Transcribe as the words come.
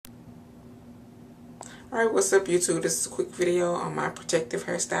Alright, what's up YouTube? This is a quick video on my protective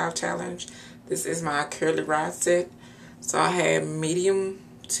hairstyle challenge. This is my curly rod set. So I had medium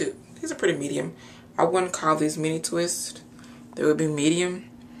to, these are pretty medium. I wouldn't call these mini twist. They would be medium.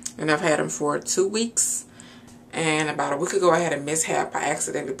 And I've had them for 2 weeks. And about a week ago I had a mishap. I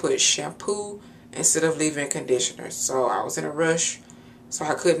accidentally put shampoo instead of leave-in conditioner. So I was in a rush. So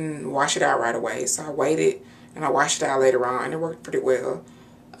I couldn't wash it out right away. So I waited and I washed it out later on. And it worked pretty well.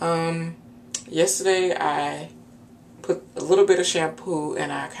 Yesterday I put a little bit of shampoo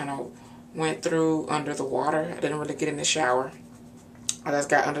and I kind of went through under the water. I didn't really get in the shower. I just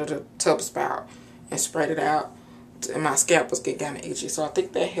got under the tub spout and sprayed it out. And my scalp was getting kind of itchy. So I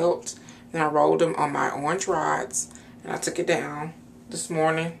think that helped. Then I rolled them on my orange rods and I took it down this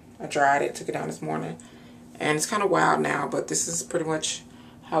morning. I dried it, took it down this morning. And it's kind of wild now, but this is pretty much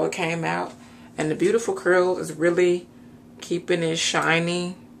how it came out. And the beautiful curl is really keeping it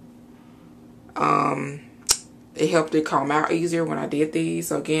shiny. It helped it calm out easier when I did these.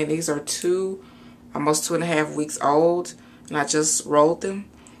 So again, these are almost 2.5 weeks old, and I just rolled them.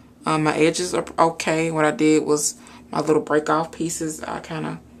 My edges are okay. What I did was my little break off pieces, I kind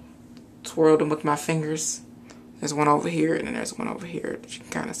of twirled them with my fingers. There's one over here and then there's one over here that you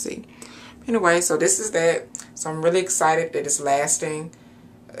can kind of see. Anyway, so this is that. So I'm really excited that it's lasting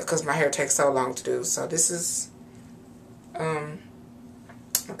because my hair takes so long to do. So this is my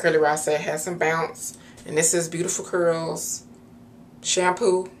curly rod set, has some bounce, and this is Beautiful Curls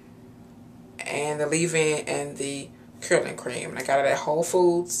shampoo and the leave-in and the curling cream. And I got it at Whole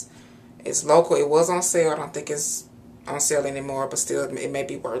Foods. It's local. It was on sale. I don't think it's on sale anymore, but still it may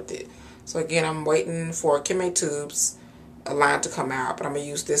be worth it. So again, I'm waiting for Kimay Tubes a line to come out, but I'm gonna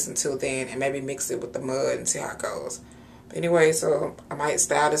use this until then and maybe mix it with the mud and see how it goes. But anyway, so I might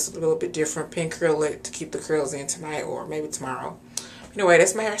style this a little bit different, pin curl it to keep the curls in tonight or maybe tomorrow. Anyway,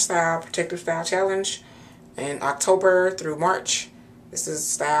 that's my hairstyle protective style challenge in October through March. This is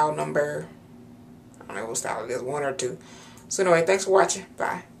style number, I don't know what style it is, 1 or 2. So anyway, thanks for watching.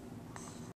 Bye.